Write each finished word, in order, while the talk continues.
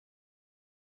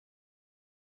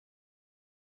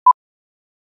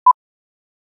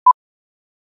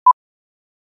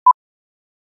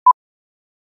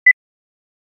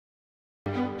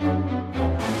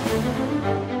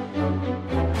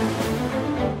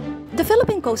The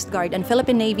Philippine Coast Guard and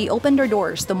Philippine Navy opened their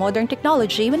doors to modern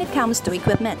technology when it comes to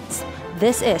equipment.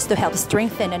 This is to help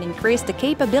strengthen and increase the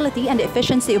capability and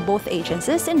efficiency of both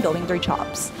agencies in doing their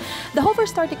jobs. The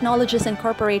Hoverstar Technologies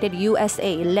Incorporated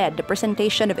USA led the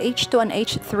presentation of H2 and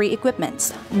H3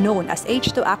 equipments, known as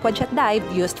H2 Aquajet Dive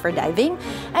used for diving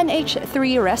and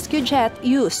H3 Rescue Jet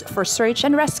used for search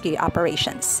and rescue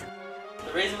operations.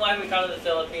 The reason why we come to the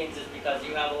Philippines is because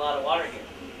you have a lot of water here.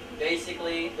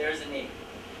 Basically, there's a need.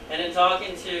 And in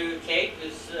talking to Kate,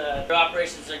 whose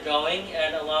operations are going,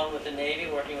 and along with the Navy,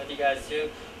 working with you guys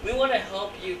too, we want to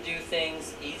help you do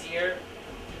things easier,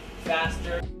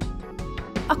 faster.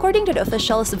 According to the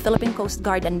officials of Philippine Coast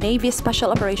Guard and Navy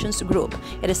Special Operations Group,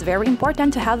 it is very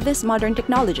important to have these modern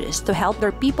technologies to help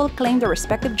their people claim their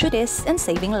respective duties and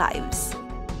saving lives.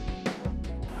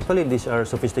 Actually, these are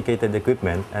sophisticated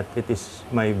equipment, and it is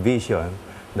my vision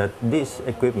that these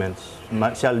equipment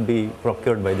shall be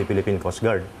procured by the Philippine Coast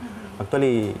Guard.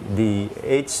 Actually, the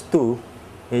H2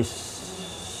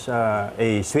 is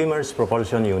a swimmer's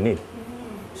propulsion unit.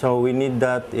 So we need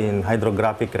that in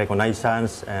hydrographic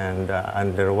reconnaissance and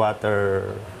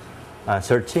underwater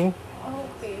searching.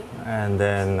 Okay. And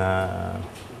then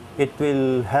it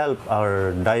will help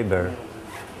our diver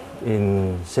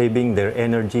in saving their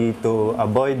energy to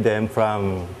avoid them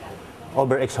from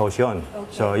overexhaustion.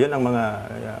 Okay. So yun ang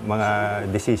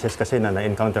mga diseases kasi na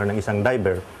na-encounter ng isang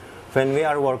diver when we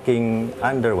are working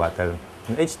underwater.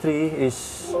 H3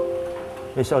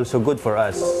 is also good for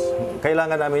us.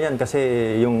 Kailangan namin yan kasi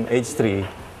yung H3,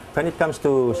 when it comes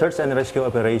to search and rescue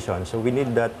operations, so we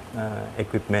need that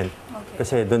equipment. Okay.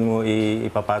 Kasi doon mo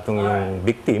ipapatong yung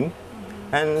victim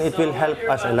and it will help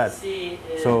us a lot.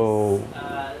 So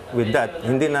with that,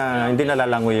 hindi na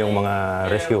lalangoy yung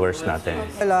mga rescuers natin.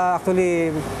 Well,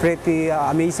 actually, pretty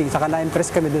amazing. Saka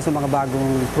na-impress kami dun sa mga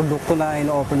bagong produkto na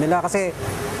ino-offer nila. Kasi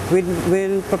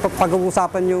when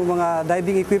pag-uusapan yung mga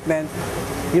diving equipment,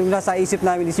 yung nasa isip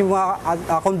namin is yung mga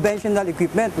conventional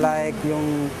equipment like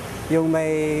yung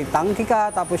may tangke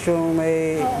ka, tapos yung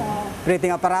may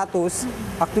breathing apparatus.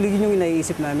 Actually, yun yung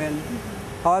naiisip namin.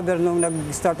 However, nung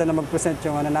nag-start na mag-present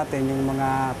yung natin, yung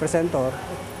mga presenter,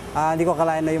 hindi ko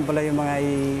akalain na yun pala yung mga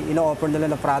ino-offer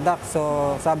nila na product.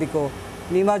 So sabi ko,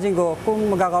 ni-imagine ko, kung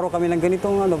magkakaroon kami ng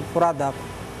ganitong product,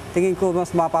 tingin ko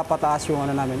mas mapapataas yung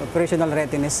namin, operational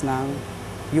readiness ng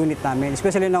unit namin,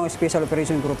 especially ng Special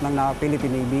Operation Group ng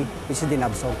Philippine Navy, which is the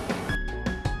NAVSOG.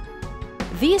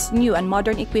 These new and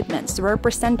modern equipments were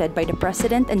presented by the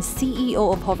President and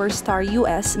CEO of Hoverstar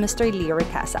US, Mr. Leo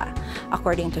Ricasa.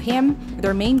 According to him,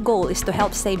 their main goal is to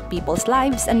help save people's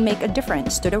lives and make a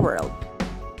difference to the world.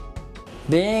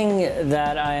 Being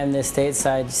that I am the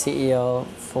stateside CEO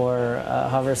for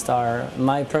Hoverstar,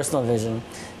 my personal vision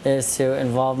is to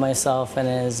involve myself in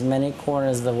as many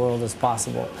corners of the world as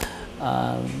possible,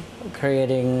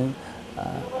 creating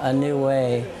a new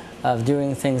way of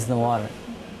doing things in the water.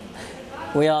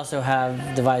 We also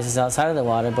have devices outside of the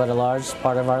water, but a large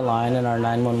part of our line in our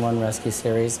 911 rescue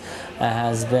series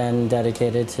has been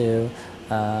dedicated to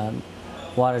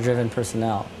water-driven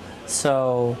personnel.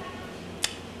 So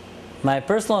my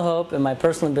personal hope and my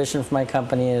personal ambition for my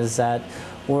company is that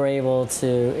we're able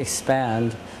to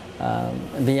expand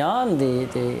beyond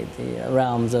the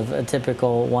realms of a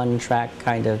typical one-track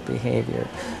kind of behavior.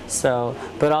 So,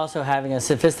 but also having a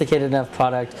sophisticated enough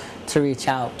product to reach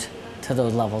out to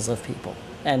those levels of people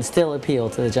and still appeal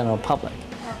to the general public,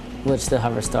 which the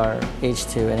Hoverstar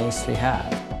H2 and H3 have.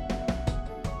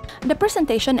 The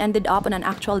presentation ended up on an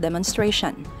actual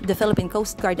demonstration. The Philippine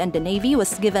Coast Guard and the Navy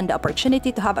was given the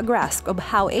opportunity to have a grasp of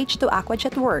how H2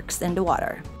 Aquajet works in the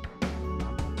water.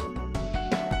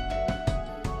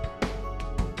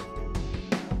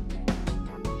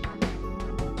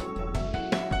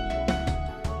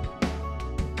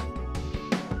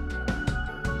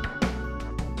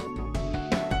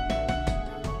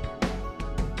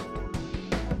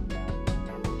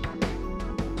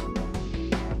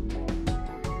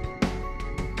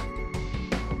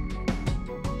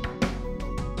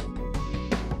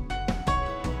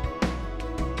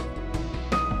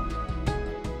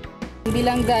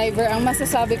 Bilang diver, ang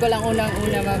masasabi ko lang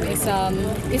unang-una, ma'am, is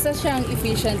isa siyang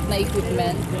efficient na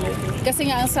equipment. Kasi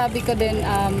nga ang sabi ko din,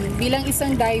 bilang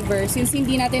isang diver, since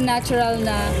hindi natin natural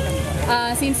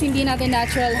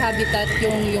habitat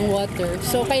yung water,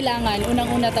 so kailangan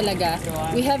unang-una talaga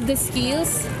we have the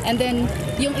skills, and then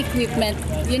yung equipment,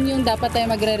 yun yung dapat tayo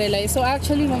magre-rely. So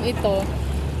actually, ma'am, ito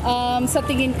sa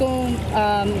tingin ko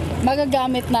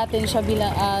magagamit natin siya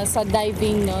bilang sa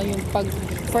diving, no, yung pag,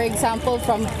 for example,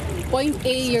 from point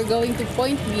A, you're going to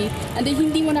point B, and then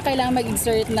hindi mo na kailangan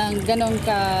mag-exert ng ganong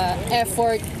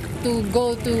ka-effort to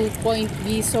go to point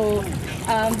B. So,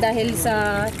 dahil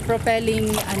sa propelling,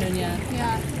 ano niya.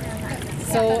 Yeah.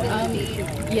 So,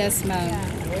 yes, ma'am.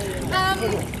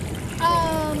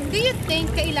 Do you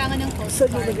think kailangan ng Coast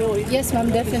Guard? Yes, ma'am,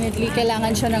 definitely.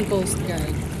 Kailangan siya ng Coast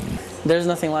Guard. There's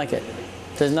nothing like it.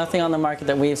 There's nothing on the market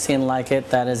that we've seen like it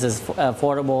that is as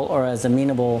affordable or as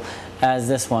amenable as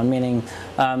this one, meaning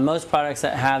most products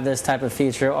that have this type of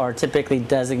feature are typically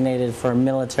designated for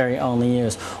military-only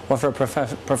use or for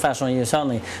professional use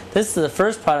only. This is the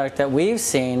first product that we've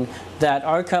seen that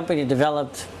our company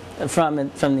developed from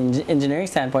the engineering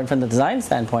standpoint, from the design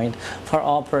standpoint, for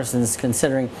all persons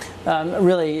considering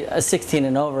really a 16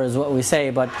 and over is what we say,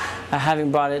 but having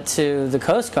brought it to the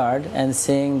Coast Guard and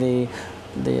seeing the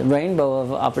rainbow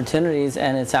of opportunities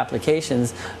and its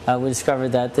applications, we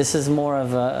discovered that this is more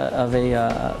of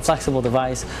a flexible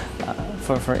device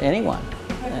for anyone,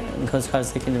 and Coast Guard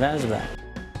is taking advantage of that.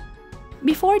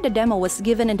 Before the demo was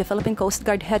given in the Philippine Coast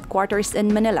Guard headquarters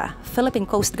in Manila, Philippine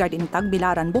Coast Guard in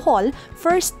Tagbilaran, Bohol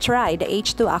first tried the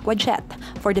H2 Aquajet.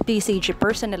 For the PCG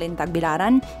personnel in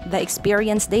Tagbilaran, the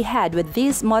experience they had with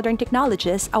these modern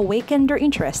technologies awakened their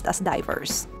interest as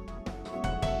divers.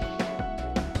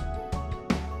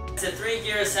 It's a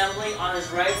 3-gear assembly. On his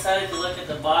right side, if you look at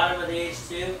the bottom of the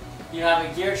H2, you have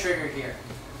a gear trigger here.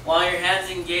 While your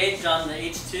hand's engaged on the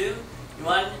H2,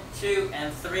 1, 2,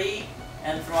 and 3,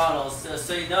 and throttles.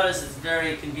 So you notice it's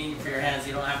very convenient for your hands.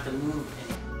 You don't have to move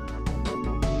any.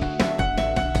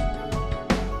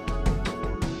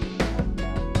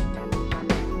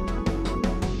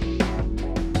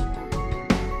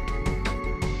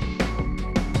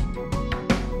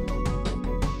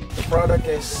 The product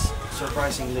is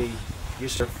surprisingly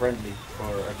user-friendly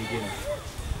for a beginner.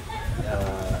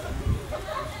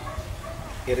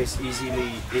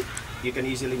 You can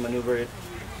easily maneuver it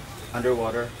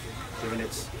underwater, even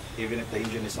if the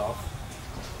engine is off,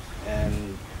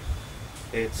 and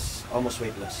it's almost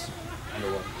weightless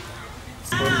underwater.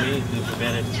 For me, to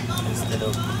prevent it instead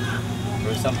of, for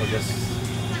example, just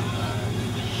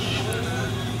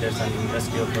there's an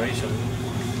rescue operation,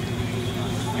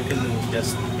 you can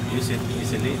just use it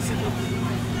easily instead of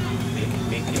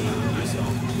making use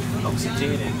of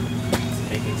oxygen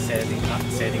and setting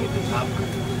it to top.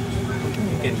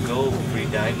 You can go free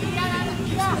dive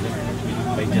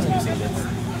by just using this.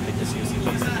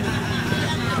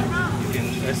 You can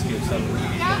rescue some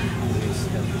people with this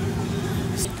help.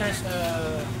 There's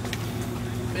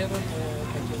meron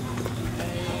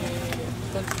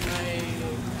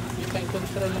you can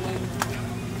control naman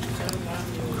sa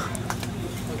yung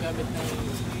paggamit ng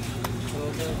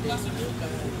program, Facebook,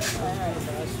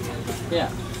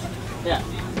 Yeah.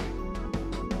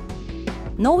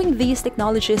 Knowing these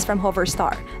technologies from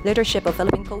Hoverstar, leadership of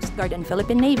Philippine Coast Guard and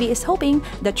Philippine Navy is hoping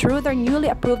that through their newly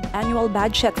approved annual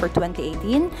budget for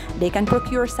 2018, they can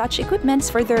procure such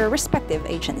equipments for their respective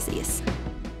agencies.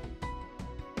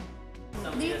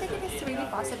 Do you think it is really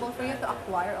possible for you to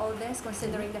acquire all this,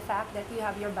 considering the fact that you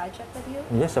have your budget with you?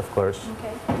 Yes, of course.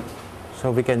 Okay. So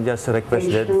we can just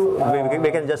request that we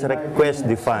can just request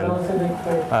the fund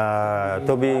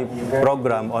to be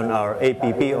programmed on our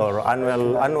APP or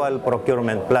annual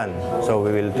procurement plan. So we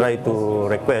will try to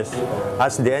request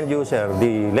as the end user.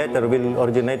 The letter will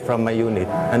originate from my unit,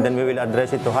 and then we will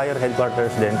address it to higher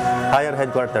headquarters. Then higher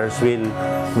headquarters will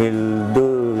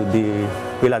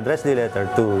address the letter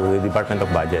to the Department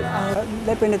of Budget.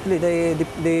 Definitely,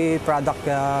 the product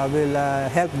will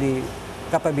help the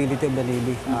capability of the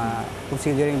Navy,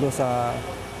 considering those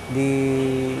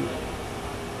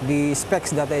the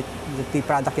specs that the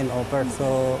product can offer.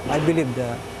 So I believe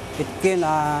that it can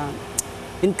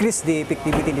increase the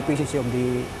effectivity and efficiency of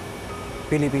the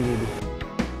Philippine Navy.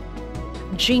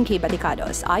 Jinky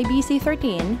Baticados, IBC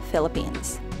 13,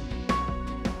 Philippines.